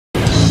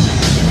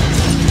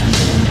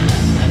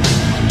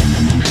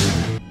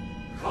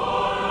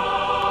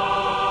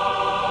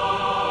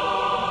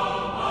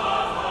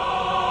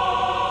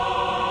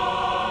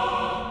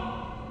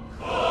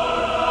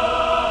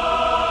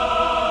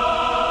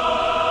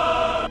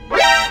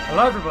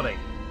Hello everybody,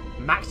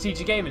 Max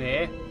TG Gaming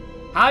here.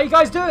 How you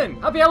guys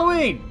doing? Happy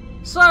Halloween!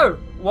 So,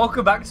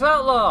 welcome back to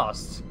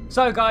Outlast.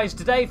 So guys,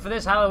 today for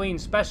this Halloween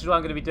special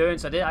I'm going to be doing,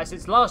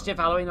 since last year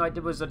for Halloween I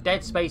did was a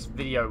Dead Space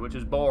video, which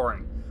was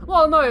boring.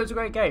 Well, no, it was a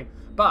great game,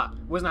 but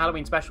it wasn't a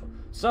Halloween special.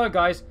 So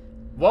guys,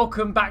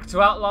 welcome back to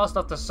Outlast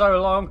after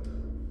so long.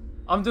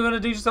 I'm going to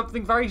do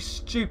something very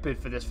stupid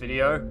for this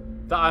video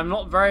that I'm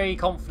not very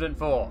confident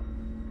for.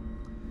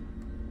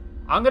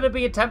 I'm going to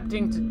be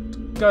attempting to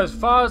go as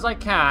far as I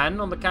can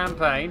on the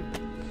campaign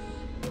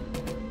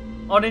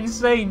on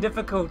insane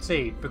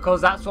difficulty, because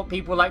that's what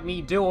people like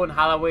me do on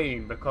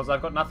Halloween, because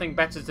I've got nothing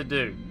better to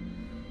do.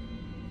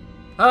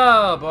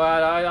 Oh boy,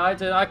 I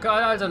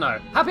don't know.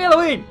 Happy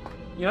Halloween!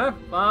 You know,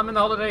 I'm in the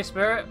holiday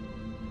spirit.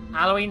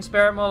 Halloween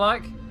spirit, more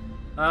like.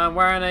 I'm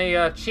wearing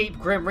a cheap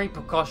Grim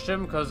Reaper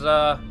costume, because,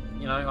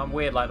 you know, I'm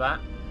weird like that.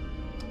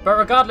 But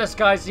regardless,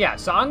 guys, yeah,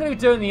 so I'm going to be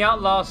doing the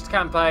Outlast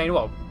campaign,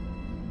 well,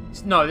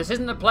 no, this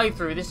isn't a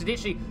playthrough. This is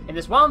literally, in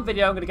this one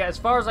video, I'm going to get as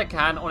far as I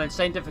can on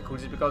insane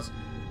difficulties, because,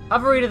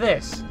 have a read of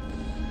this.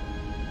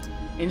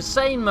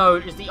 Insane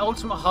mode is the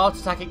ultimate heart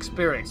attack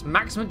experience.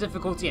 Maximum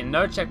difficulty and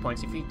no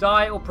checkpoints. If you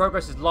die, all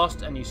progress is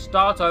lost and you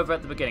start over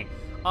at the beginning.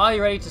 Are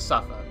you ready to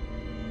suffer?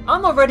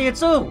 I'm not ready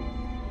at all.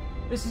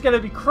 This is going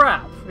to be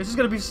crap. This is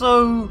going to be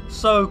so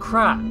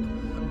crap.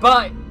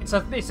 But it's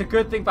a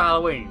good thing for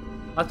Halloween.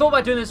 I thought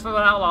about doing this for an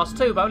Outlast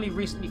 2, but I only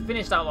recently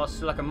finished Outlast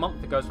 2 like a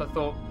month ago, so I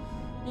thought,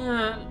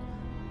 yeah,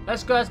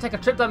 let's take a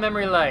trip down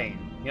memory lane.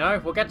 You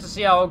know, we'll get to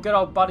see our good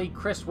old buddy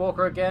Chris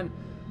Walker again.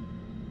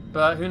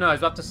 But who knows,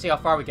 we'll have to see how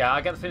far we get.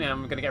 I get the feeling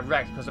I'm going to get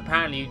wrecked, because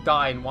apparently you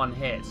die in one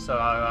hit. So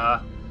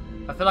I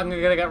feel like I'm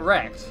going to get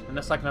wrecked,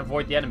 unless I can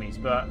avoid the enemies.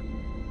 But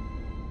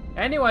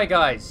anyway,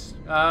 guys,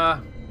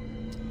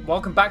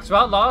 welcome back to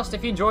Outlast.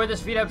 If you enjoyed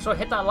this video, be sure to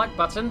hit that like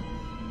button.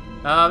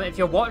 If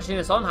you're watching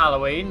this on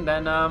Halloween,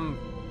 then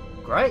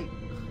great.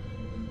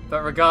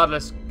 But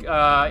regardless, be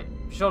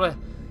sure to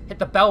hit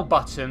the bell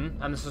button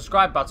and the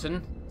subscribe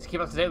button to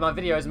keep up to date with my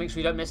videos and make sure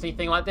you don't miss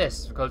anything like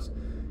this, because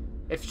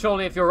if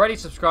you're already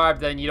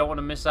subscribed, then you don't want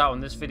to miss out on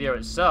this video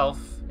itself.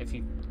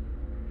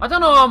 I don't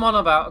know what I'm on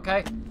about,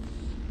 okay?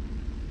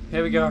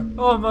 Here we go.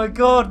 Oh my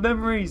god,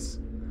 memories.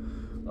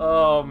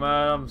 Oh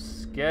man, I'm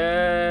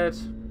scared,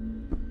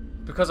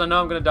 because I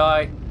know I'm gonna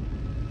die.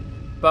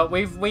 But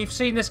we've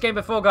seen this game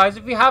before, guys.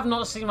 If you have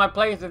not seen my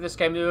playthrough of this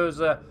game, it was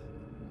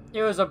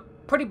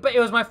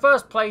my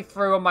first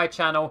playthrough on my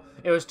channel.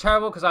 It was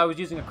terrible because I was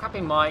using a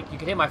crappy mic. You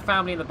could hear my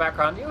family in the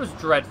background. It was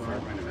dreadful.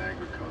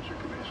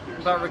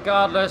 But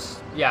regardless,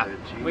 yeah,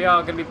 we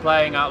are going to be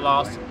playing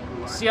Outlast.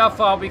 See how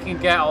far we can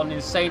get on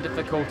insane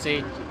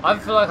difficulty. I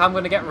feel like I'm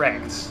going to get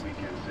wrecked.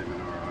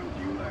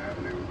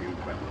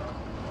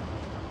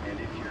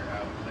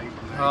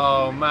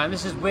 Oh man,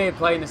 this is weird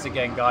playing this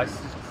again, guys.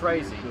 This is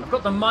crazy. I've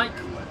got the mic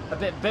a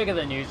bit bigger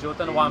than usual.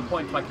 Don't know why I'm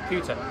pointing to my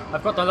computer.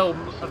 I've got my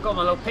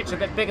little picture a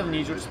bit bigger than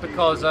usual, just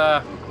because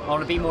I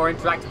want to be more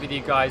interactive with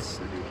you guys.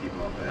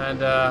 And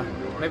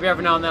maybe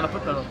every now and then I'll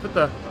put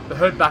the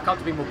hood back up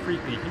to be more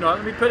creepy. You know,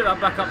 let me put it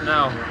back up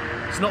now.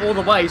 It's not all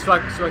the way, so I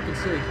can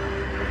see.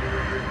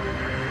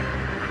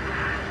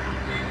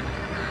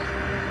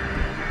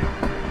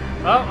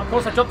 Oh, of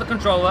course I dropped the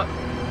controller.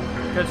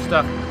 Good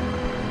stuff.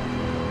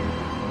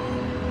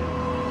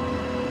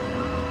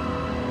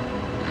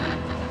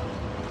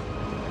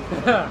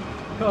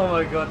 Oh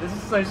my god, this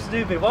is so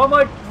stupid.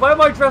 Why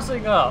am I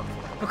dressing up?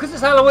 Because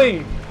it's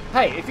Halloween.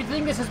 Hey, if you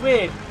think this is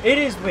weird, it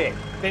is weird.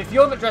 But if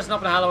you're not dressing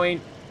up in Halloween,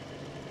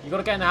 you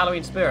gotta get in the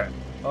Halloween spirit.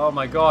 Oh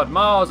my god,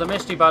 Miles, I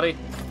missed you, buddy.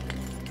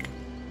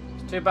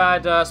 It's too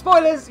bad.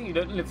 Spoilers! You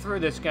don't live through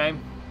this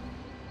game.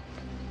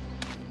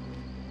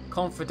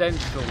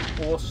 Confidential,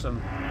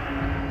 awesome.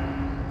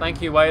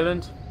 Thank you,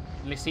 Wayland.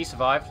 At least he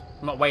survived.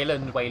 Not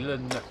Wayland,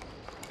 Wayland.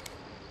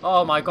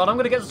 Oh my god, I'm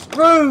gonna get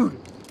screwed!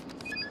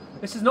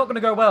 This is not going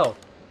to go well.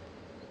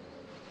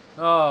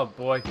 Oh,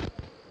 boy.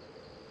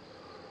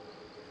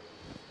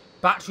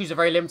 Batteries are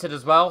very limited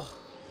as well,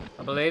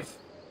 I believe.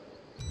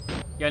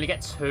 You only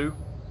get 2.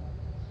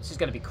 This is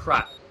going to be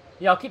crap.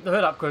 Yeah, I'll keep the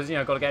hood up because, you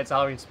know, got to get into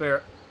Halloween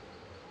spirit.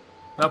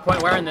 No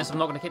point wearing this. I'm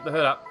not going to keep the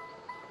hood up.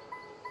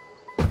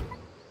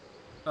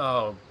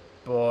 Oh,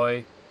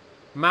 boy.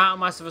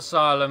 Massive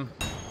Asylum.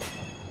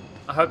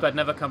 I hope I'd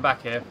never come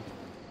back here.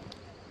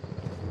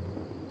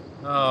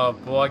 Oh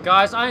boy,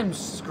 guys, I am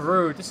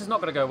screwed. This is not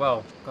going to go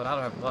well. God, I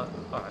don't have blood.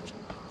 Alright.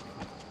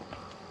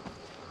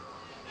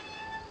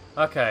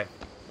 Okay.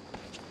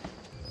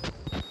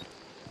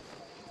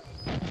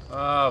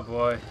 Oh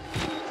boy.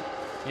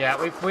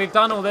 Yeah, we've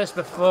done all this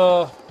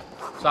before.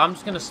 So I'm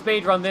just going to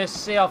speed run this,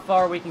 see how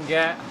far we can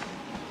get.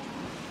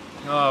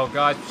 Oh,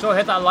 guys, be sure to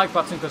hit that like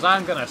button because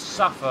I'm going to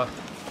suffer.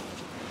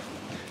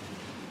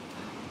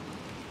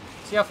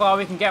 See how far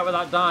we can get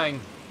without dying.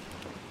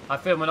 I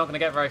feel we're not going to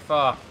get very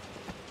far.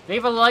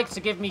 Leave a like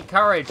to give me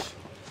courage.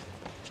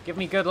 Give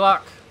me good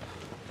luck.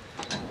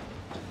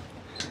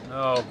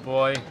 Oh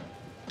boy.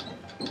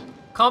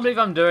 Can't believe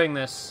I'm doing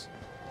this.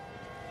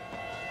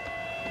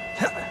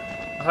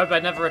 I hope I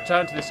never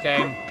return to this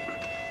game.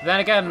 Then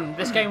again,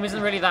 this game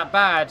isn't really that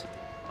bad.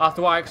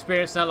 after what I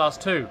experienced in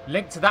Outlast 2.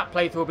 Link to that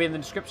playthrough will be in the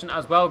description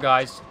as well,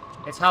 guys.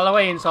 It's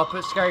Halloween, so I'll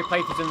put scary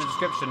playthroughs in the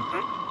description.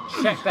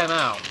 Check them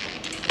out.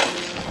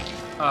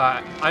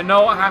 Alright, I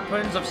know what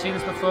happens. I've seen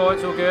this before.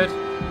 It's all good.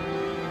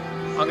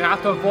 I'm going to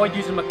have to avoid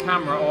using my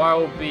camera or I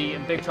will be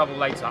in big trouble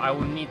later. I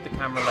will need the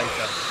camera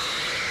later.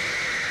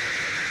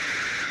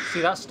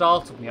 See, that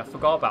startled me. I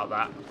forgot about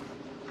that.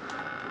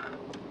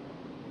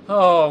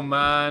 Oh,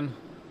 man.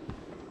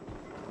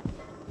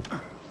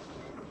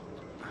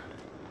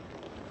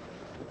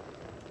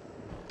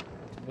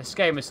 This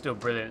game is still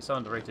brilliant. It's so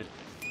underrated.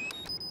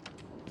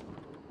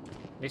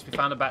 At least we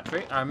found a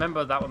battery. I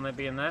remember that one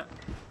being there.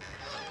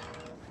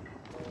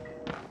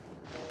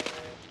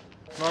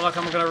 Not like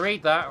I'm going to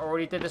read that. I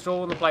already did this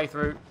all in the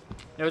playthrough.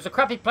 It was a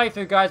crappy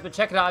playthrough, guys, but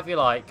check it out if you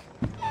like.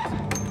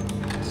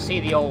 See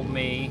the old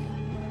me.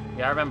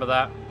 Yeah, I remember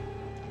that.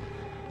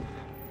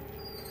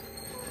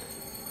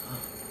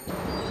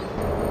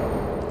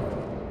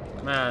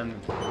 Man.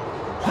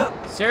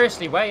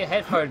 Seriously, wear your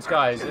headphones,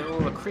 guys.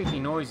 All the creepy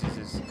noises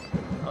is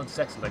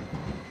unsettling.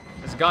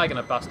 There's a guy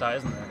going to bust out,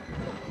 isn't there?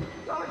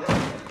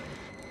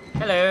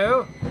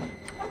 Hello.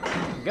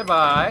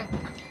 Goodbye.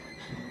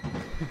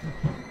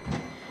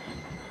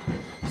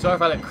 Sorry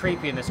if I look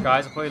creepy in this,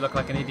 guys. I probably look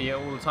like an idiot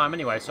all the time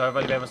anyway, so I've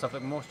only made myself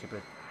look more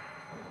stupid.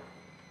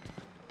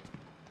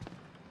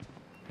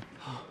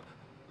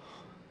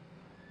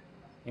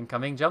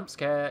 Incoming jump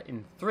scare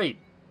in 3,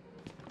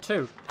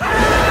 2. I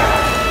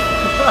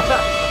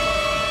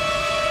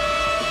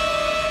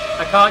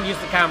can't use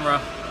the camera.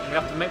 I'm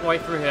gonna have to make my way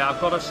through here. I've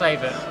got to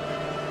save it.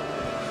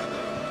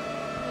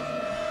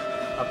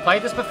 I've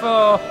played this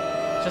before.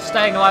 Just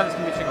staying alive is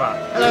gonna be tricky.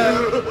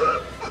 Hello.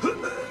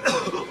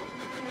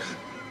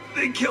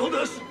 They killed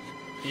us.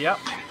 Yep.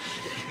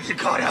 You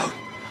got out.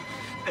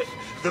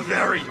 The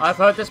variant. I've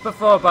heard this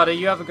before, buddy.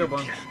 You have a good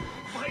one.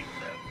 Fight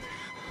them.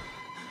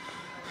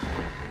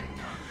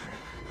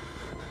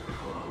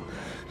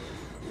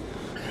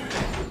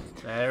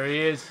 There he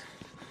is.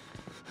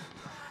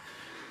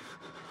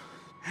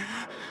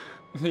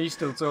 He's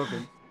still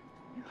talking.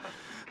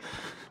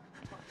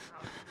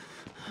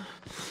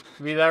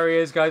 There he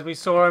is, guys. We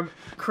saw him.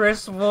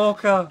 Chris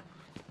Walker.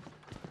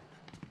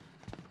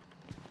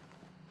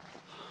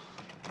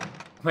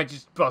 I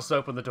just bust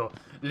open the door.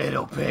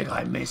 Little pig,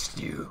 I missed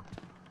you.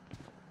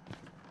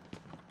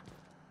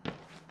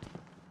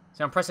 See,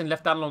 I'm pressing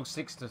left analog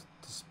 6 to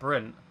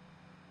sprint.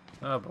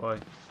 Oh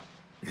boy.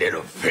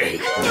 Little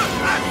pig.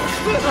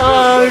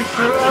 Oh,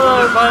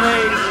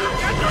 buddy.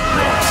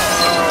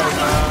 Oh,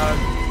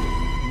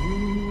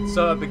 man.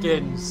 So it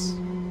begins.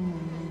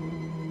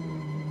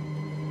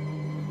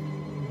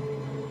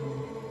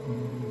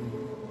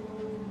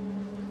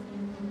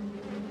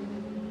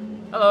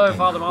 Hello,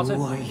 Father Martin.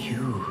 Who are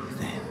you,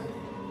 then?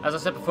 As I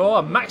said before,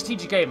 I'm Max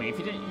TG Gaming. If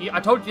you didn't, I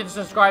told you to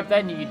subscribe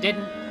then, you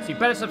didn't. So you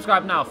better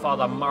subscribe now,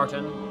 Father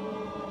Martin.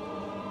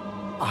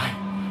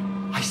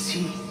 I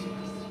see.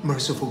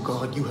 Merciful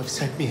God, you have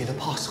sent me an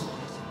apostle.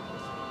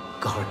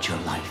 Guard your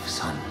life,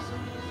 son.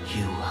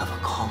 You have a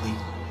calling.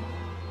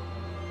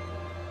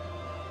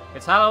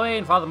 It's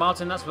Halloween, Father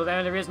Martin. That's the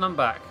only reason I'm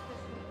back.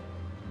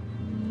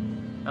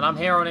 And I'm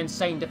here on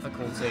insane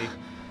difficulty.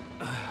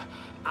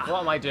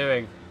 What am I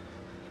doing?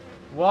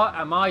 What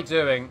am I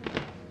doing?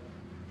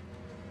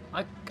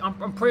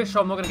 I'm pretty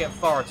sure I'm not going to get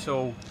far at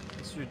all.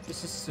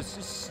 This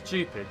is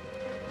stupid.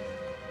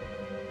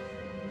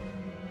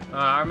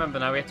 I remember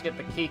now. We have to get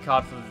the key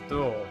card for the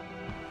door.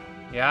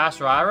 Yeah, that's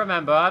right. I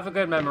remember. I have a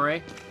good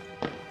memory.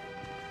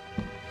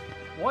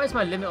 What is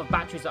my limit of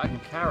batteries that I can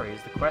carry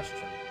is the question.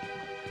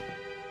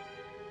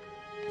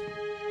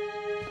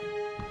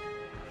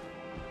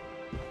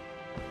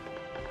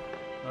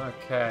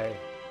 Okay.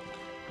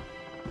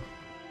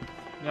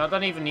 Yeah, I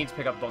don't even need to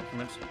pick up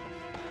documents.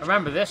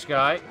 Remember this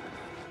guy.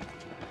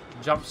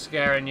 Jump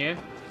scaring you.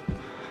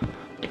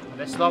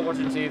 They're still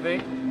watching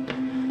TV.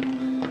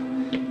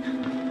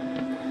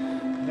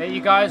 Are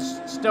you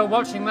guys still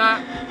watching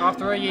that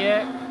after a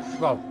year?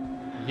 Well,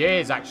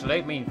 years actually.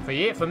 I mean,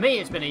 for me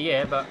it's been a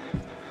year, but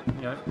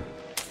you know.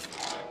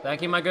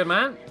 Thank you, my good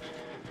man.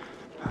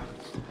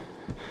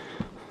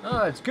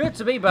 Oh, it's good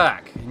to be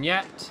back, and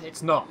yet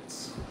it's not.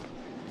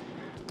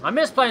 I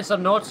miss playing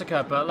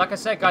Subnautica, but like I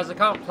said, guys, I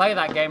can't play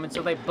that game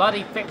until they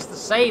bloody fix the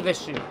save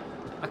issue.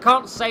 I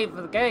can't save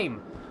the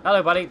game.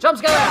 Hello, buddy. Jump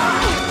scare!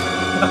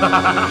 Get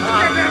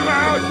them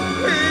out!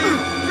 Please!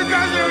 You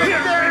guys are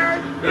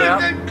scared!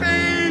 Listen, please!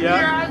 Yep.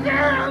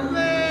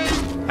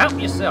 Help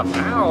yourself.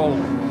 Ow!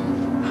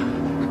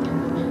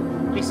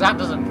 At least that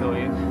doesn't kill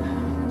you.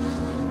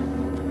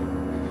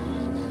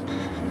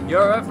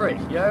 You're a freak.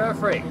 You're a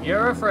freak.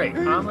 You're a freak.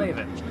 I'm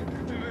leaving.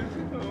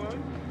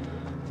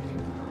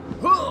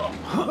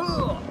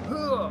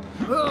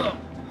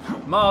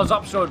 Mars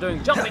offshore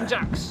doing jumping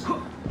jacks.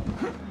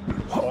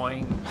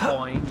 Boing,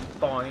 boing,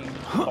 boing,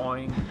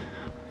 boing.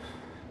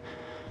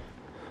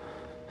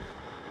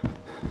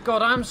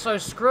 God, I'm so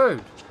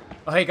screwed.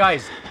 Oh, hey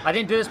guys, I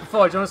didn't do this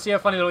before. Do you want to see a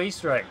funny little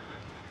Easter egg?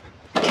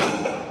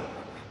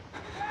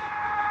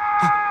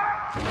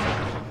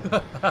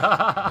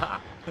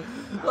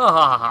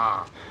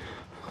 Ah.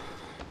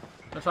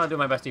 I'm trying to do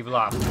my best evil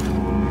laugh.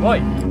 Boy!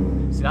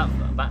 See that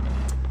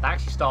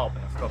actually startled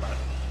me. I forgot about it.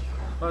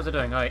 What was I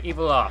doing? Alright,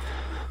 evil laugh.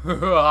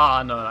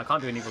 Ah, no, I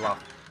can't do an evil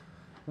laugh.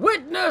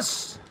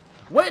 Witness!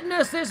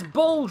 Witness this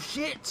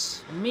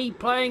bullshit! Me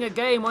playing a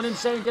game on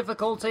insane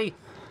difficulty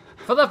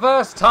for the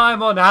first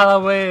time on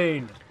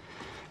Halloween!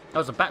 There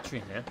was a battery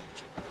in here.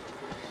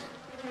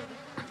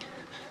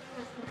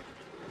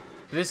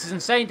 This is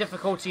insane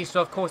difficulty,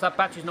 so of course that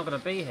battery's not going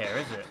to be here,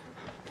 is it?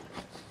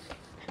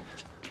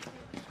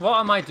 What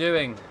am I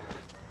doing?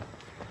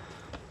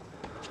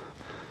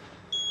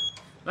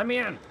 Let me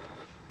in!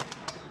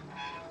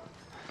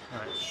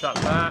 Alright, shut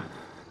that.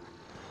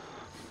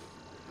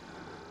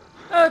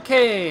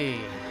 Okay!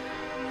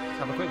 Let's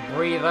have a quick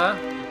breather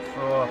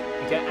before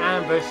we get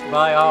ambushed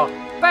by our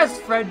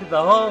best friend in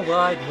the whole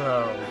wide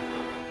world.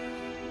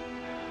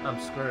 I'm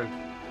screwed.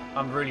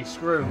 I'm really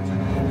screwed.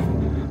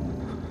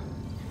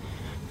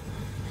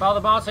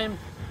 Father Martin?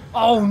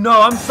 Oh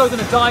no, I'm so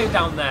gonna die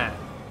down there!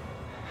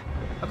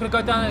 I'm gonna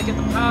go down there and get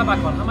the power back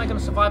on. How am I gonna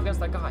survive against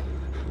that guy?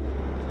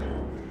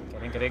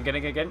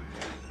 Get in.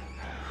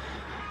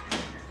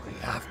 We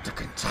have to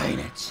contain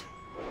it.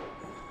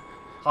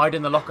 Hide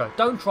in the locker.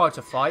 Don't try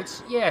to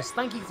fight. Yes,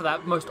 thank you for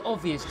that most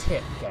obvious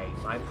tip, game.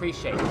 I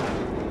appreciate it.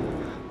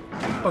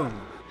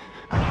 Boom.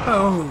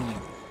 Boom.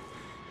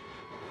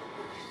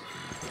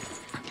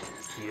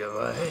 You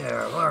were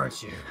here,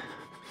 weren't you?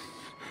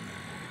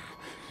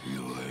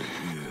 You were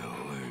here,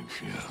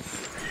 weren't you?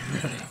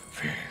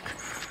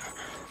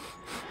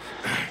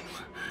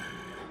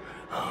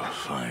 I'll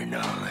find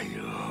all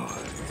you.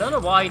 I don't know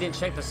why you didn't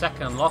check the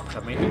second locker.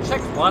 I mean, you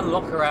checked one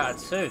locker out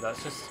of two.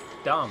 That's just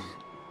dumb.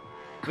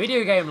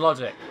 Video game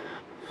logic.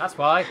 That's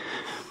why.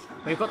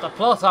 We've got the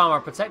plot armor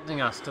protecting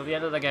us till the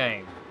end of the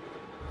game.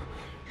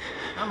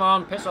 Come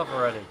on, piss off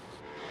already.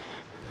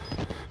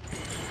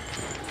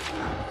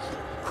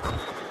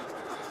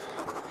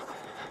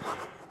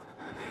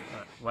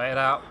 Right, wait it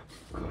out.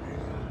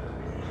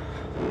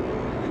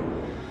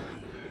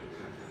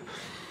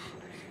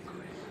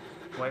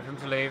 Wait for him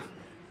to leave.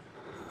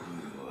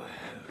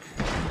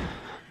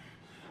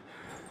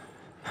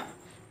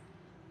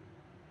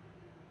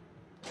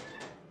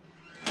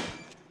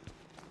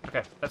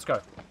 Okay, let's go.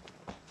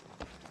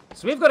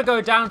 So we've got to go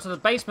down to the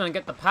basement and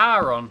get the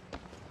power on.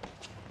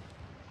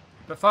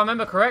 But if I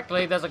remember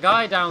correctly, there's a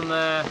guy down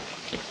there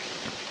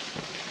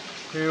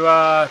who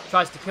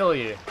tries to kill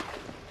you.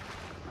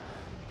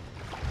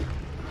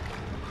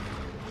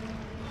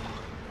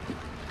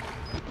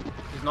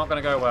 It's not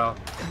going to go well.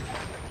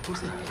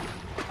 Who's that?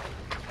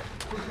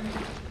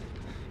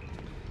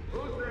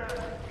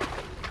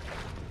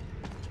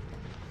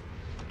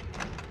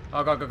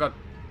 Oh god, god, god.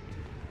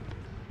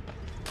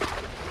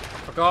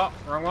 Forgot.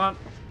 Wrong one.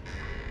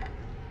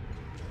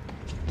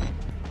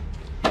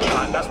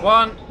 Alright, that's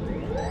one.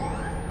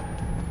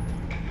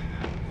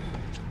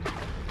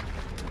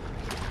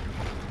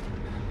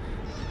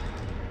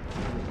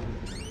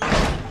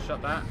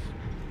 Shut that.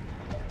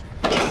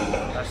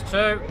 That's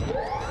two.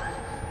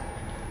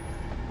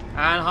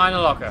 And hide in the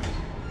locker.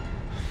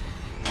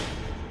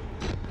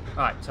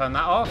 Alright, turn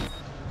that off.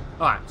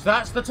 Alright, so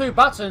that's the two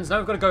buttons. Now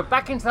we've got to go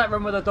back into that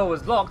room where the door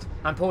was locked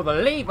and pull the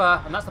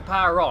lever, and that's the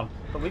power on.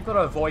 But we've got to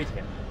avoid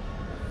him.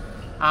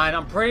 And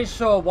I'm pretty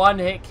sure one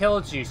hit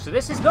killed you, so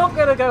this is not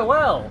going to go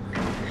well.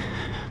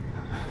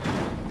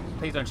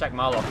 Please don't check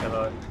my locker,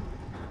 though.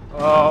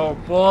 Oh,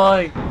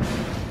 boy.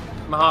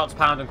 My heart's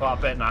pounding quite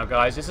a bit now,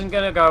 guys. This isn't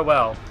going to go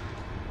well.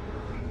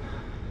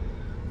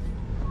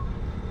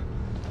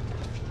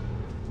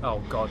 Oh,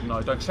 God,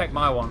 no. Don't check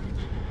my one.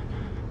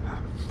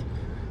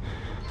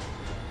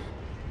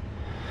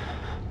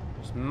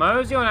 Just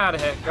mosey on out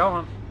of here. Go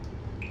on.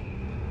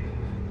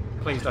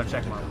 Please don't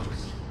check my one.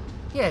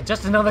 Yeah,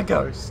 just another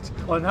ghost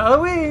on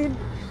Halloween.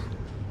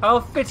 How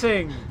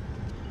fitting.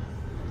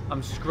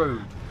 I'm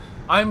screwed.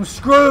 I'm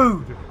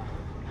screwed.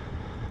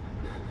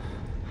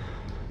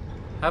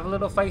 Have a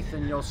little faith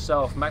in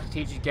yourself, Max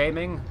TG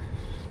Gaming.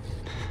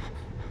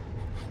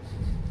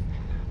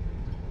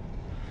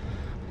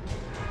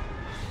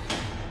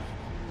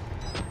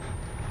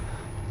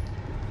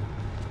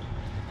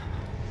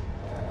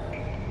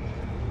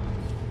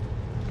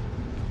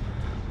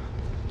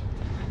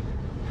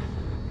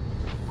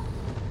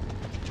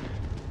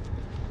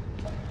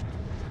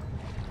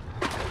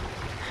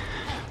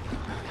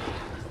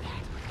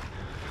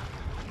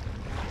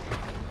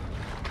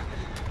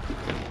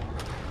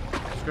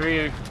 Screw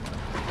you.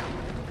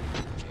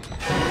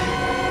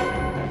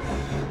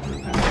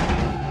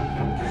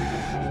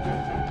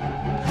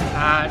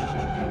 And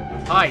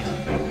hide.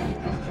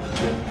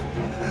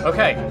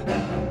 Okay.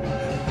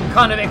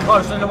 Kind of a bit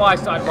closer than why I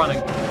started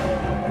running.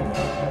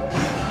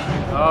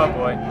 Oh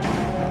boy.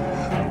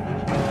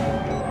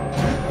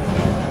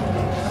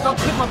 I can't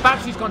believe my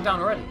battery's gone down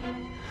already.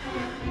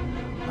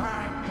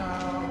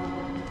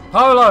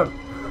 Polo!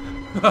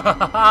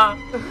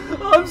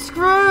 I'm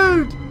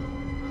screwed!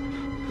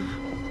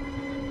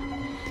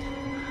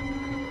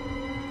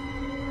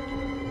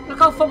 Look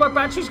how far my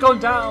battery's gone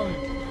down!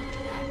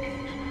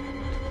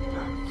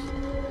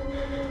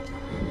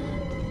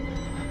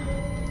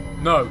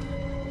 No.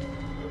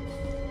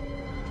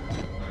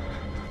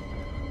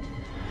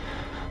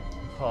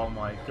 Oh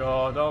my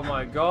god, oh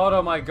my god,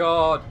 oh my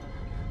god.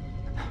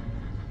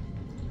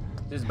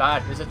 This is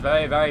bad. This is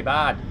very, very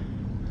bad.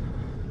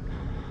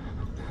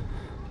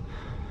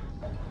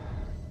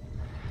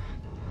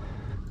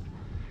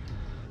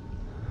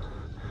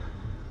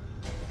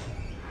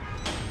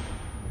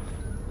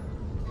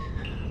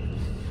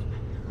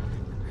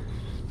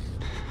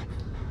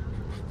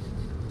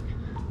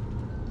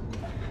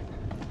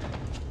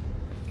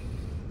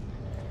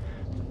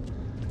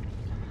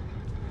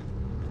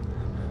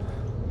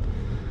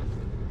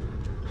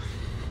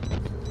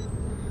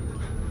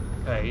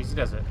 Okay, easy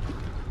does it.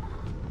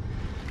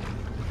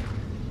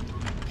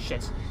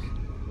 Shit.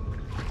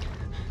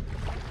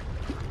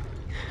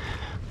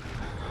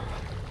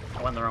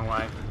 I went the wrong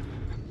way.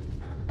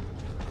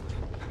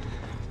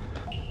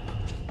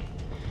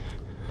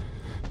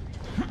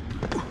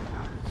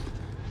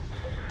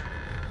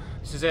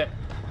 This is it.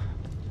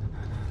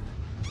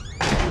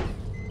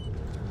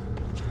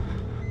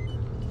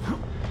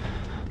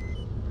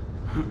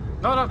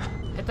 No, no,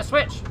 hit the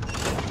switch.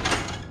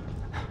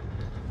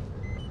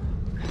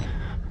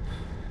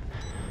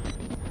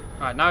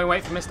 Alright, now we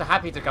wait for Mr.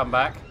 Happy to come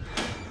back.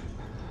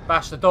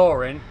 Bash the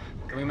door in.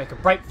 Then we make a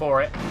break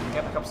for it. And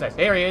get back upstairs.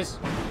 Here he is.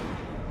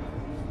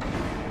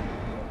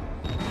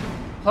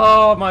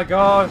 Oh my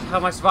god. How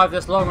have I survived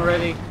this long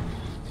already?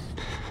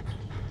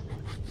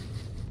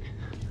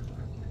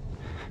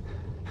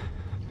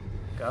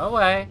 Go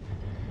away.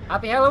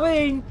 Happy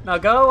Halloween. Now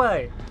go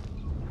away.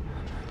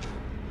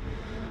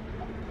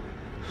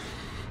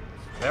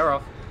 They're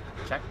off.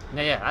 Check.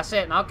 Yeah, that's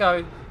it. Now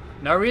go.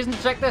 No reason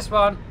to check this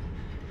one.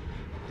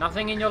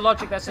 Nothing in your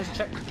logic that says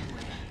check.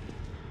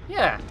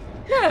 Yeah.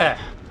 Yeah.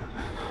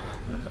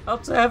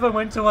 Up to heaven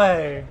went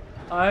away.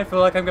 I feel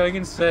like I'm going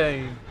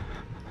insane.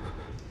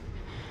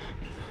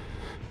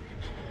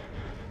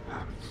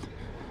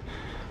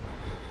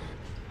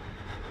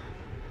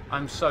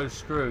 I'm so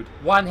screwed.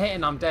 One hit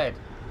and I'm dead.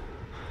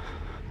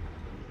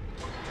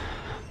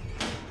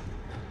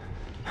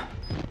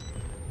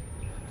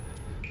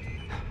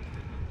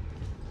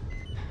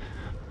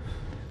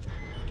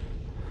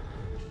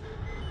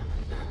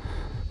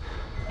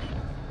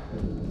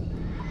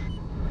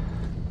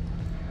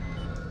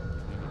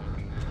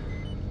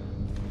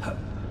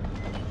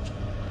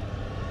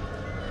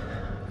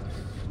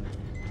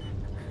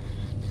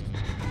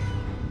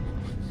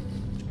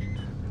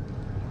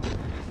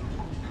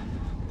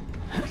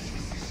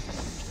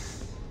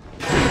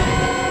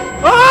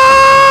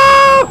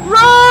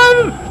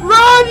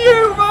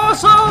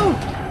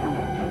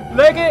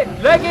 Leg it!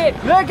 Leg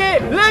it! Leg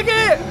it! Leg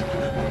it!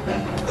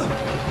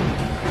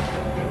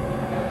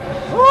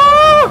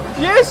 Oh!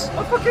 Yes!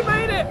 I fucking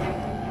made it!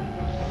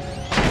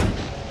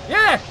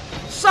 Yeah!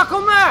 Suck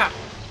on that!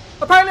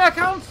 Apparently I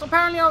can't.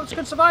 Apparently I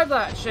can survive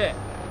that shit.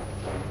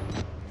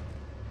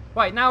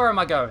 Wait, now where am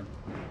I going?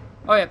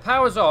 Oh yeah,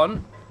 power's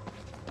on.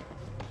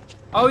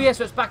 Oh yeah,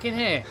 so it's back in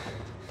here.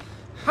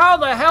 How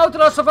the hell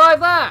did I survive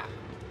that?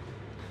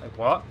 Like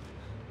what?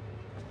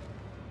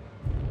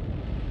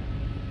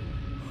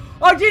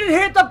 I didn't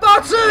hit the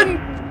button!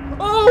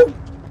 Oh!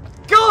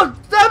 God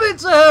damn it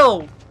to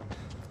hell!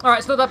 Alright,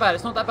 it's not that bad,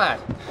 it's not that bad.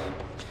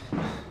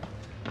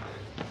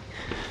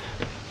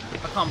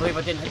 I can't believe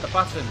I didn't hit the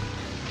button.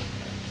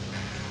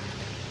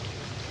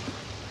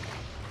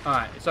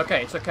 Alright, it's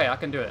okay, I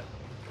can do it.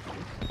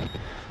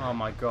 Oh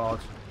my god.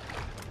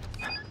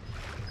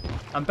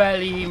 I'm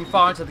barely even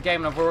far into the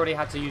game and I've already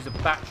had to use a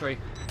battery.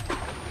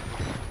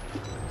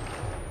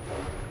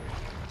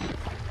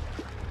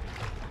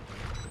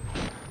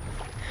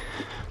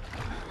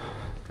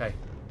 Okay.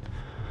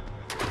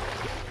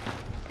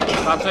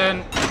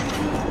 Button.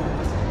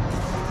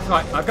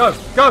 Right, now go.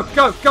 Go,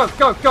 go, go,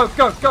 go, go,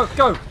 go, go,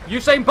 go.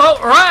 Usain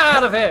Bolt right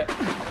out of here.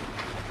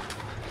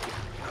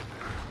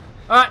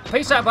 Alright,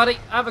 peace out, buddy.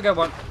 Have a good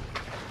one.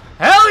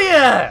 Hell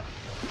yeah!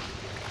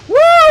 Woo!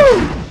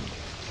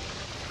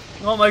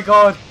 Oh my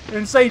god.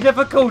 Insane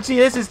difficulty.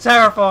 This is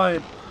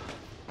terrifying.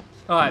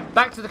 Alright,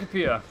 back to the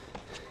computer.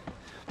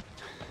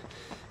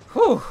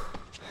 Whew.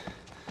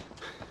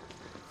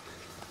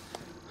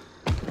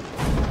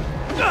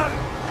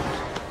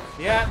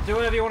 Yeah, do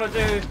whatever you want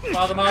to do.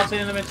 Father Martin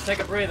in a minute to take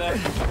a breather.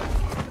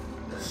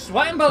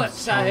 Sweating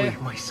bullets out here.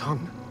 My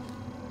son.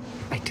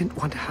 I didn't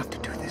want to have to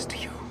do this to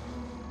you.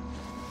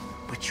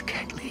 But you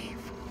can't leave.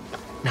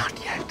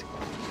 Not yet.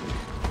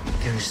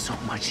 There is so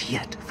much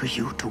yet for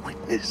you to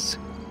witness.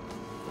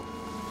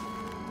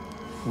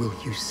 Will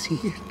you see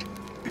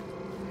it?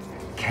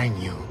 Can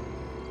you?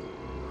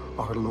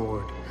 Our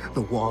Lord,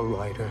 the Wall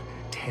Rider,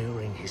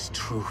 tearing his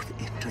truth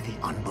into the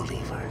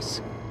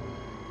unbelievers.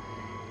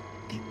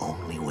 The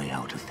only way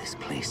out of this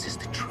place is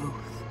the truth.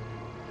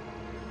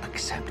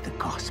 Accept the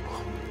gospel,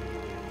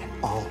 and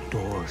all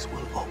doors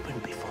will open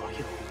before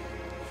you.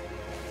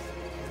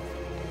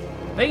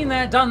 Been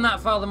there, done that,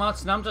 Father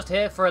Martin. I'm just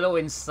here for a little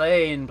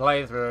insane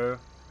playthrough.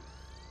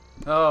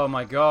 Oh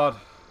my god.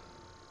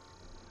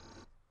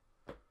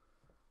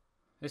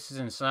 This is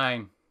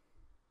insane.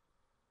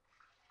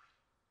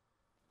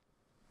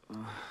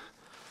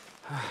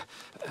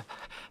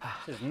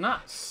 This is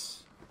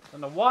nuts. I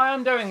don't know why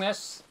I'm doing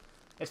this.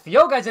 It's for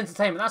your guys'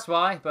 entertainment, that's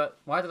why. But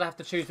why did I have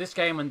to choose this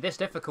game and this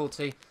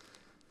difficulty?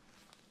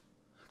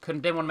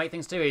 Didn't want to make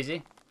things too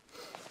easy.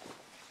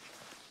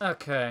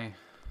 Okay.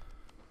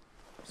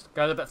 Let's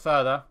go a little bit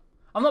further.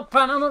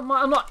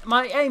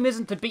 My aim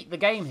isn't to beat the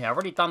game here. I've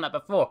already done that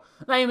before.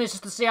 My aim is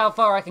just to see how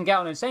far I can get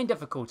on insane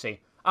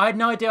difficulty. I had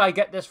no idea I'd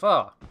get this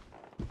far.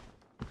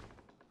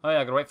 Oh yeah,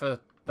 I gotta wait for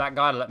that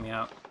guy to let me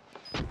out.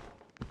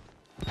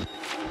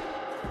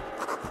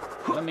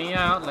 Let me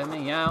out, let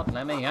me out,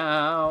 let me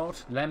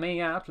out. Let me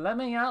out, let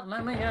me out,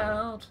 let me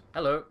out.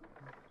 Hello.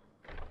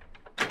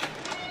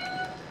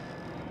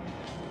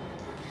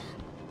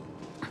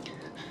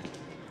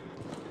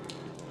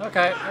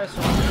 Okay, let's...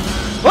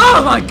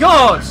 Oh my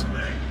god!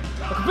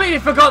 I completely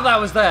forgot that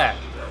was there.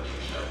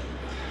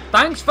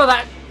 Thanks for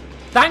that.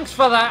 Thanks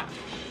for that.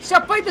 See, I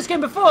played this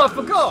game before, I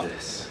forgot.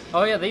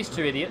 Oh yeah, these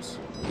two idiots.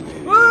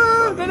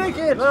 Woo! They're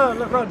naked! Oh,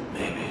 look, run.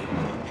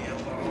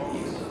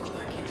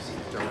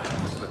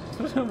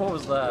 What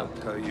was that? I'll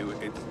tell you,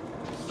 it's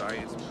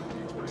science.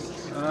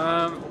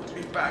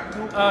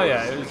 Oh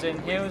yeah, it was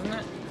in here, wasn't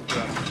it?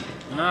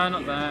 No,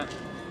 not that.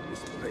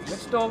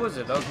 Which door was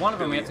it? There was one of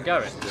them we had to go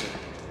in.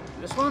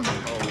 This one?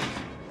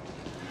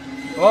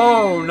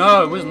 Oh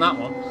no, it wasn't that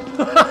one.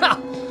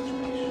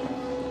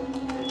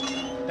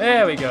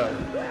 There we go.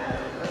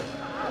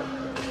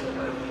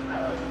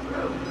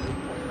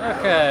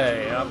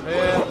 Okay, up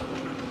here.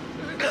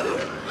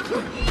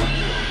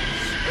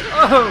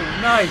 Oh,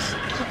 nice.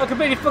 I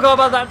completely forgot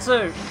about that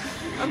too.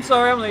 I'm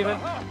sorry, I'm leaving.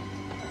 I've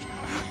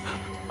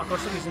got to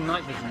stop using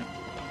night vision.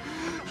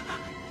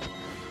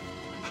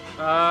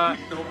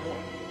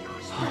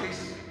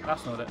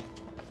 That's not it.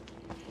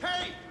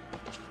 Hey!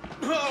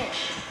 Oh!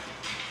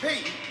 Hey,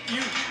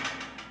 you!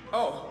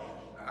 Oh,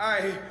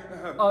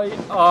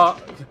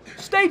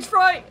 Stage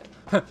fright!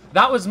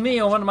 That was me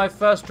on one of my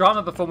first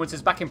drama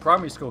performances back in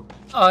primary school.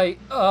 Just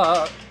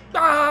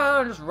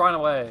ran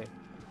away.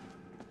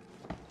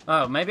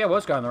 Oh, maybe I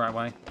was going the right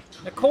way.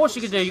 Of course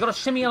you could do. You gotta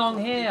shimmy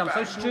along here. I'm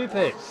so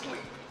stupid.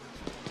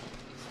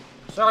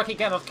 Sorry I keep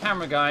getting off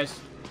camera, guys.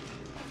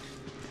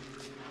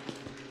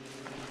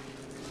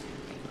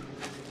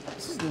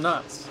 This is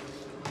nuts.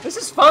 This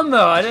is fun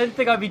though. I didn't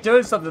think I'd be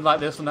doing something like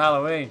this on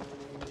Halloween.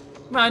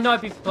 Man, I know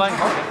I'd be playing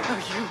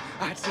hockey.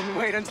 I didn't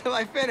wait until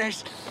I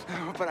finished,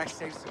 but I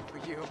saved some for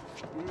you.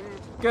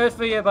 Good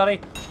for you, buddy.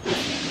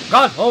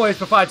 God always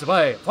provides a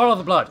way. Follow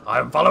the blood.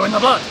 I'm following the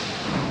blood.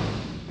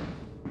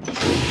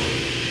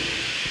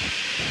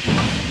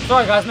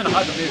 Sorry guys, I'm in a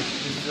hyper mood.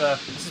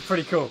 This is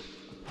pretty cool.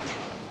 I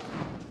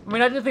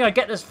mean, I didn't think I'd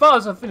get this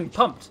far, so I'm feeling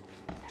pumped.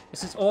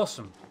 This is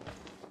awesome.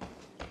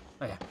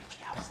 Oh yeah.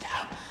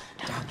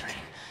 Down the drain.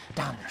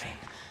 Down the drain.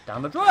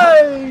 Down the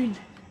drain.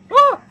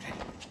 Ah!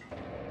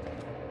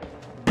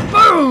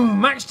 Boom!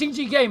 Max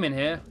TG Gaming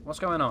here. What's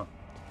going on?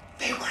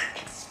 They weren't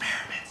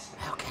experiments.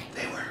 Okay.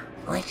 They were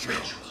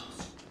Rituals.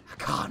 A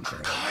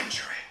conjuring.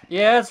 Conjuring.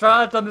 Yeah, that's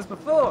right. I've done this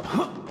before.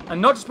 And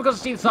not just because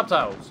I see the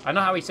subtitles. I know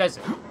how he says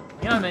it.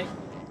 You know me.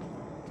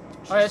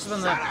 Oh, yeah, this is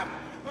in there.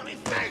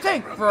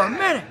 Think for a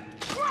minute.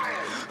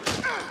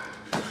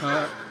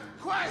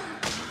 Quiet!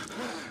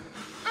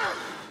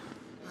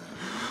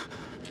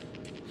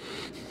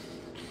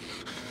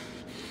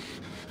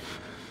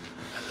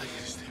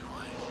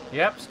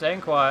 Yep,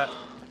 staying quiet.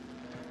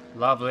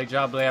 Lovely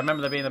jubbly. I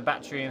remember there being a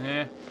battery in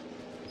here.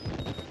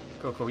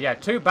 Cool, cool. Yeah,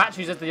 2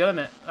 batteries is the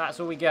limit. That's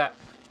all we get.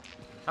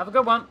 Have a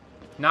good one.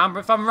 Now,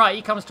 if I'm right,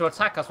 he comes to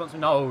attack us once we...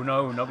 No,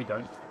 we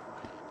don't.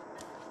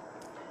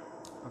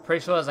 I'm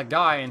pretty sure there's a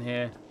guy in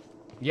here.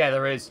 Yeah,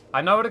 there is.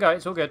 I know where to go.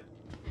 It's all good.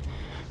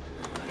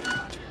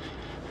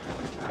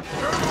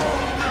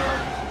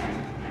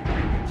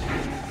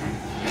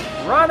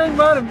 Running,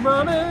 running,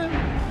 running.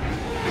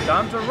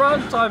 Time to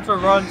run, time to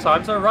run,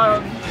 time to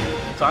run.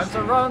 Time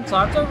to run,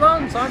 time to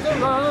run, time to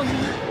run.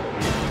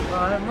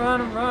 Running,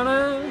 running,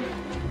 running.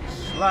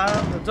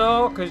 Slam the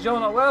door, cause you're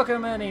not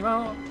welcome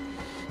anymore.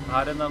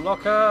 Hide in the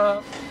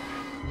locker.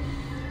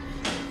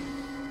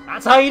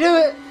 That's how you do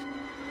it.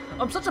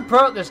 I'm such a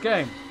pro at this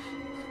game.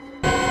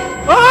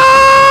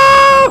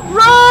 Oh!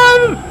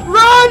 Run!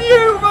 Run,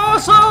 you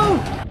arsehole!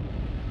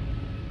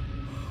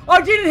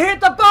 I didn't hit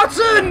the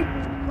button!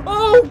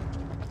 Oh!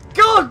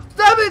 God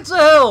damn it to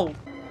hell!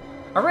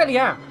 I really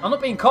am. I'm not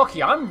being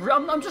cocky.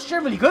 I'm just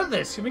generally good at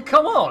this. I mean,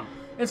 come on.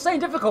 Insane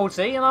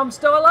difficulty and I'm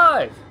still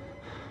alive.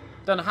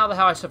 Don't know how the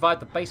hell I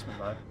survived the basement,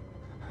 though.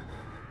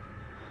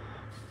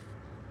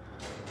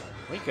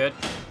 We good.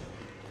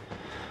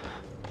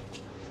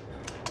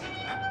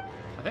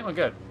 I think we're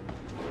good.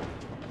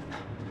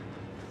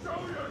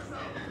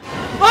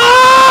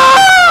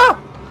 Ah!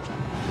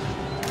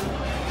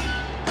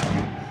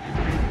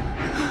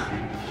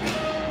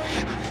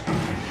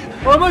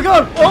 Oh my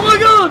god! Oh my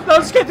god!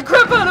 That scared the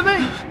crap out of me!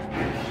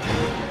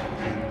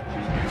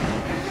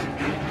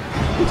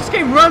 He just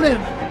came running!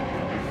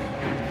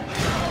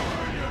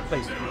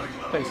 Please,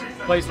 please,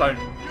 please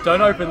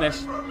don't open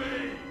this.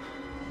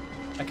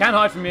 I can't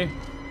hide from you.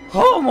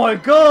 Oh my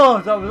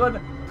god! I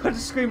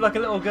just screamed like a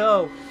little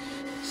girl.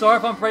 Sorry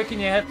if I'm breaking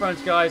your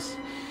headphones, guys.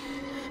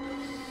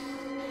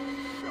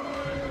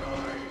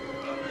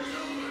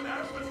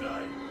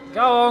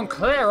 Go on,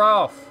 clear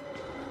off.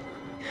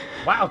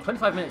 Wow,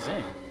 25 minutes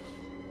in.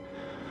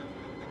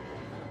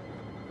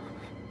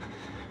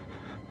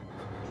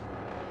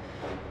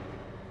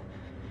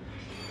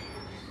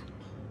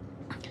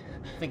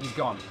 I think he's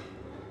gone.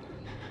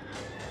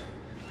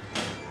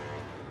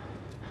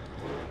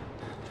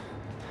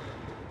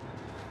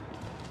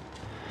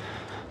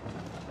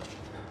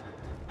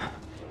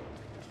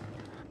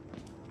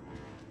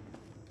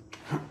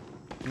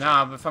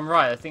 Nah, but if I'm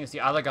right, I think it's the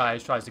other guy who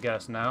tries to get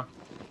us now.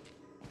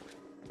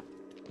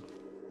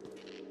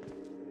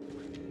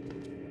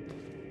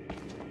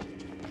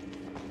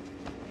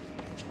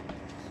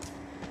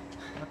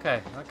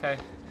 Okay, okay.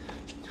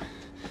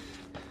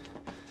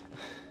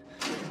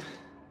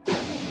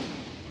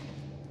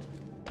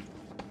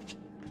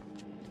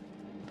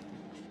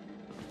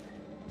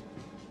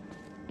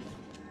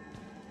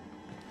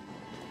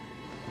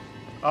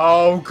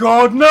 Oh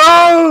God,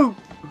 no!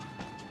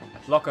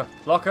 Locker,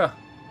 locker.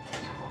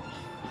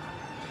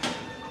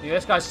 Yeah,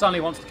 this guy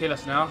suddenly wants to kill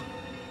us now.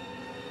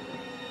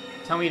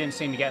 Tell me you didn't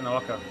see me get in the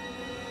locker.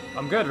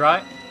 I'm good,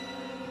 right?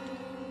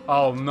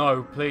 Oh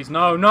no, please,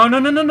 no, no, no,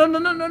 no, no, no, no,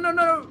 no, no, no,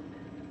 no.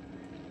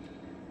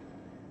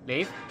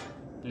 Leave,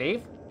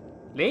 leave,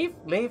 leave,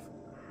 leave,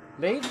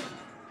 leave,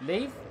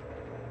 leave.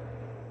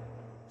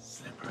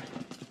 Slippery.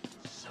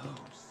 So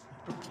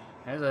slippery.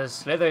 There's a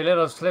slithery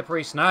little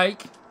slippery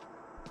snake.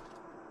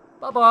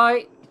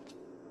 Bye-bye.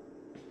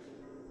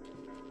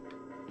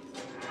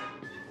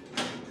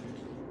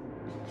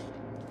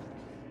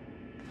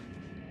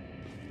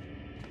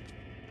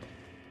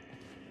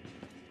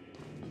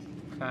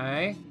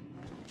 Okay.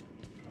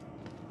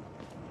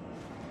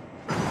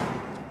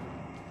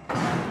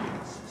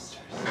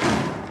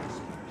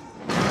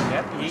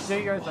 Yep, you do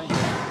your thing.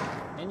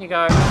 In you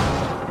go.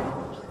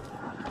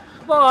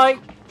 Bye.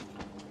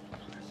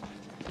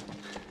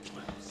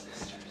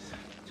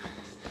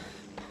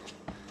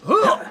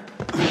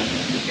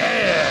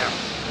 Yeah!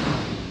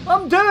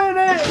 I'm doing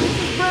it! This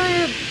is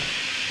brilliant!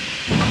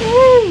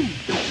 Woo!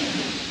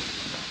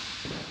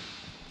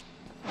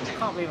 I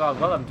can't believe how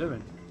well I'm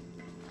doing.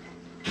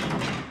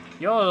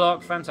 You're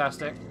locked,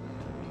 fantastic.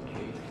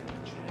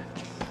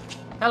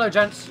 Hello,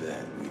 gents.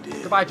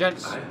 Goodbye,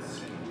 gents.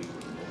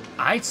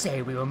 I'd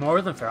say we were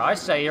more than fair. I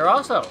say you're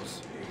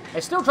assholes.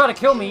 They still try to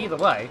kill me either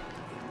way.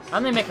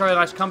 And they make a really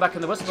nice comeback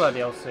in the Whisperer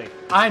DLC.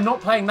 I'm not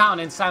playing that on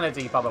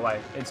Insanity, by the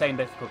way. Insane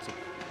difficulty.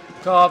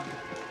 So,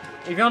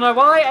 if you don't know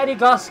why, Eddie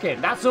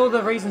Gluskin. That's all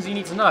the reasons you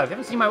need to know. If you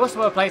haven't seen my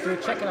Whisperer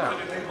playthrough, check it out.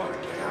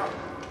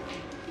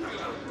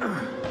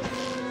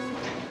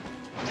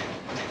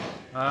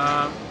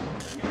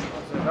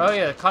 Oh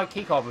yeah, the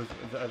key card was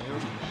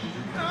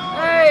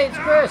hey, it's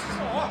Chris!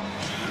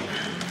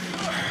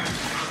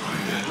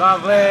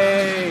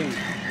 Lovely!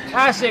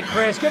 That's it,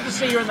 Chris. Good to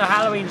see you in the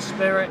Halloween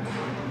spirit.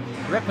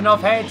 Ripping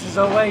off heads as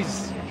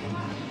always.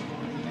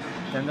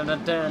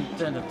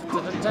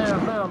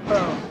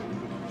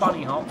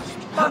 Bunny hops.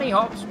 Bunny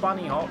hops,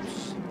 bunny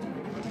hops.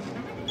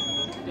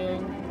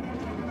 Ding.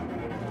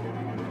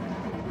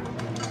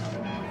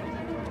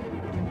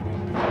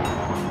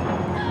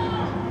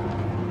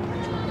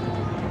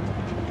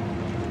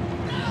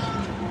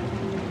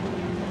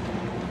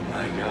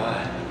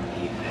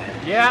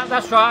 Yeah,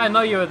 that's right. I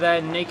know you were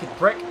there, naked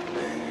prick.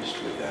 Vanished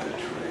without a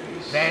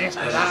trace. Vanished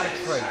without a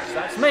trace.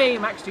 That's me,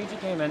 Max TG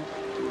came in. It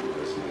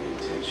was my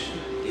intention.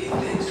 He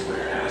thinks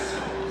we're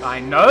assholes. I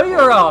know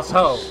you're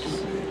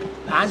assholes.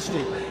 And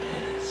stupid.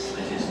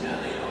 Slit his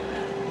belly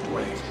open.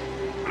 Wait.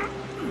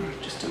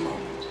 Just a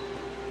moment.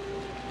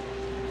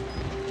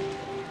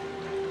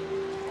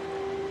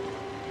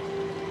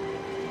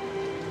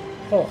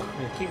 Oh,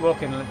 keep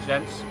walking,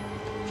 gents.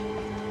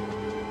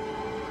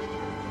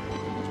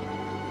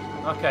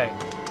 Okay.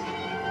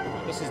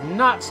 This is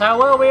nuts how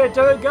well we are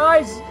doing,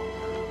 guys!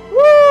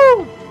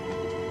 Woo!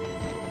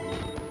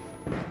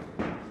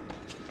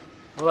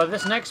 Although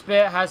this next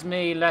bit has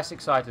me less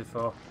excited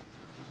for.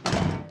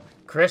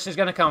 Chris is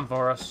going to come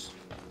for us.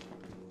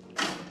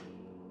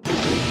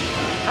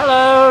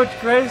 Hello,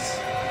 Chris!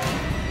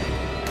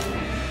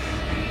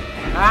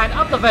 And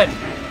up the vent!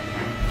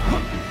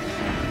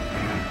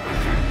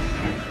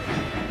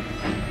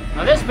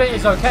 Now this bit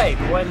is okay,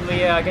 but when we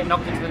get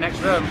knocked into the next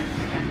room...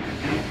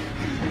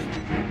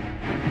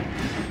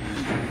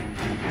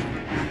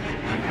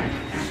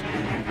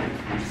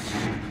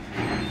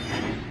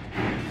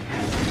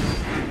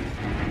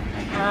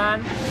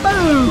 And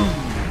boom!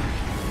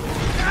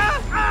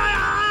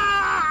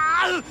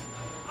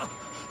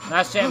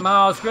 That's it,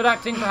 Miles. Good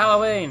acting for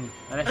Halloween.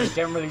 And if you're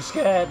generally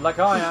scared, like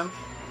I am.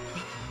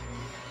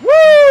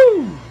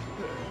 Woo!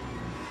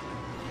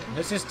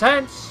 This is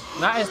tense.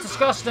 That is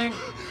disgusting.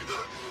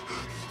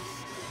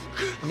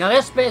 Now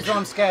this bit is what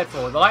I'm scared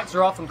for. The lights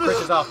are off and Chris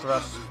is after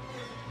us.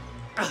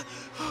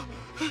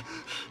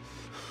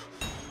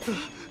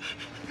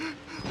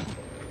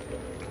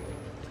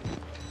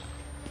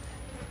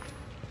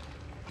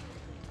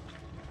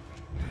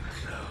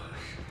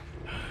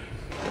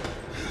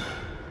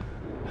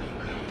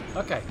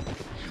 Okay,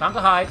 time to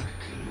hide.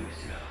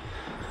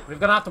 We're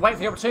gonna have to wait for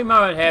the opportune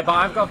moment here, but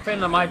I've got a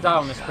feeling I might die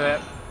on this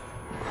bit.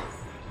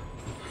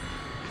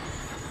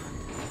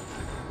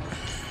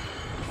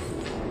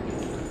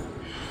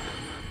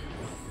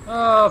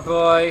 Oh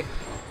boy.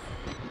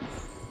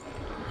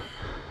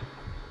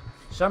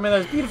 Show me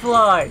those beautiful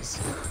eyes.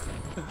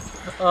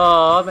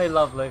 Oh, aren't they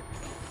lovely?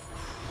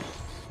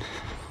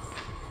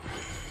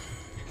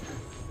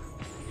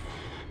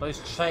 Those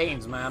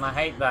chains, man, I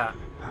hate that.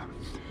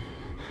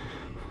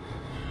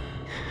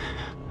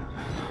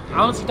 I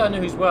honestly don't know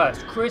who's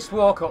worse, Chris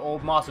Walker or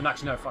Martin.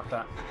 Actually, no, fuck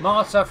that.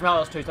 Marta from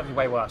Outlast 2 is definitely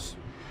way worse.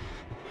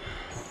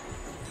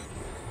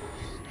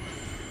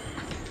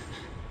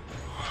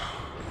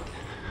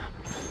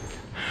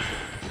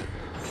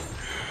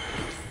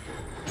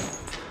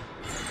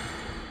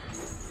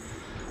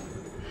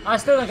 I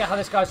still don't get how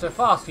this guy's so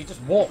fast. He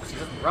just walks, he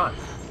doesn't run.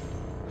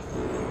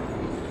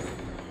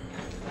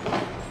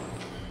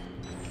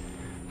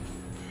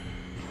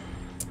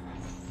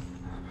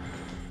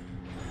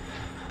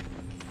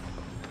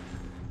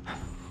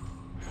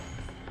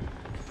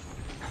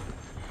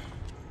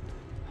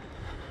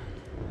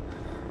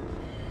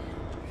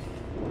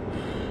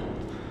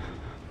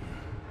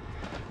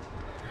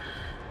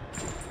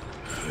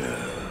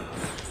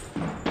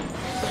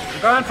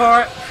 I'm going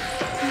for it.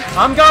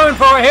 I'm going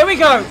for it. Here we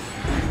go.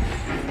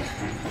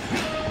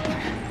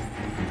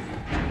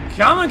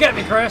 Come and get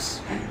me,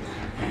 Chris.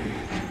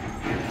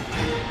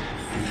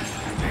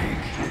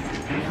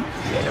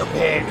 Little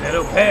pig,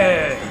 little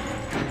pig.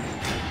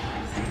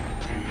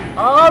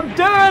 I'm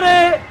doing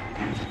it.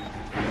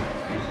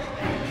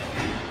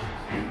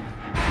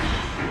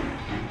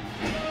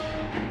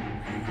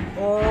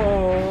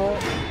 Oh,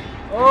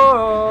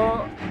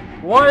 oh.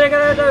 What are you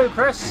gonna do,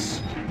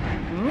 Chris?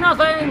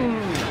 Nothing.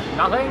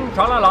 Nothing.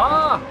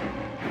 Tra-la-la.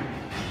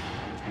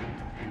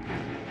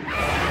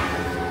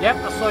 Yep,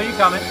 I saw you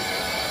coming.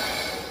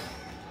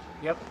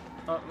 Yep.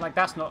 Like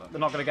that's not. They're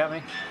not gonna get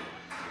me.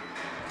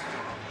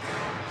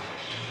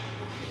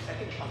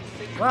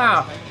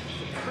 Wow.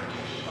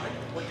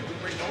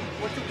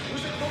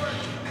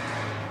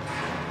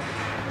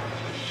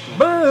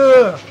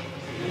 Boo!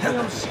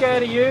 I'm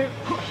scared of you.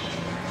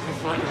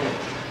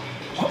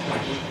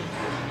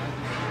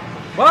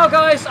 Well,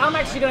 guys, I'm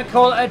actually gonna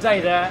call it a day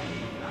there.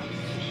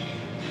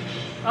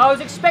 I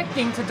was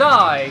expecting to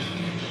die,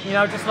 you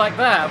know, just like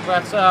that,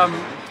 but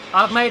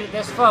I've made it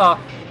this far.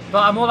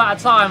 But I'm all out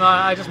of time.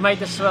 I just made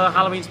this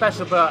Halloween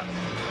special, but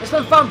it's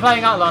been fun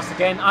playing Outlast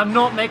again. I'm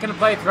not making a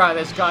playthrough out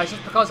of this, guys,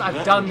 just because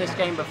I've done this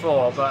game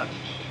before, but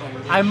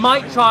I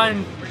might try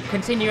and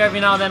continue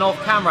every now and then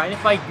off camera, and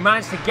if I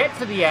manage to get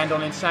to the end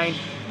on Insane,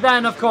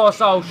 then of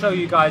course I'll show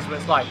you guys what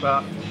it's like.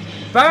 But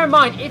bear in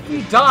mind, if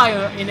you die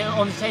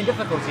on Insane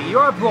difficulty, you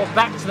are brought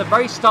back to the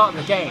very start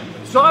of the game.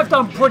 So I've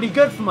done pretty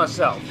good for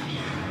myself.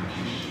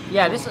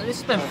 Yeah, this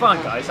has been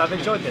fun, guys. I've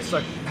enjoyed this. So,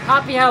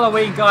 happy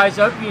Halloween, guys.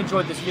 I hope you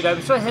enjoyed this video.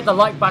 Be sure to hit the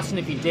like button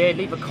if you did.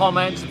 Leave a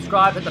comment,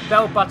 subscribe, hit the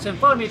bell button.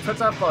 Follow me on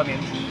Twitter, follow me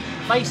on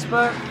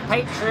Facebook,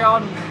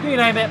 Patreon, you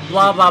name it,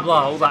 blah, blah,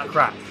 blah, all that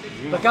crap.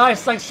 But,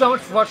 guys, thanks so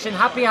much for watching.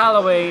 Happy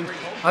Halloween.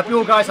 I hope you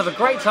all guys have a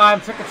great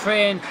time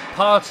trick-or-treating,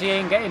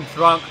 partying, getting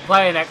drunk,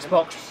 playing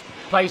Xbox,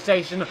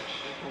 PlayStation,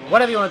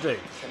 whatever you want to do.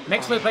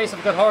 Make sure you play some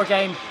good horror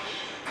game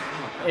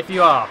if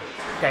you are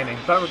gaming.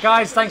 But,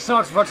 guys, thanks so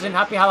much for watching.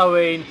 Happy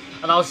Halloween.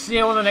 And I'll see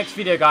you on the next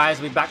video,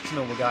 guys. We'll be back to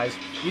normal, guys.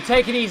 You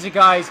take it easy,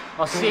 guys.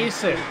 I'll see you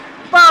soon.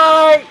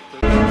 Bye!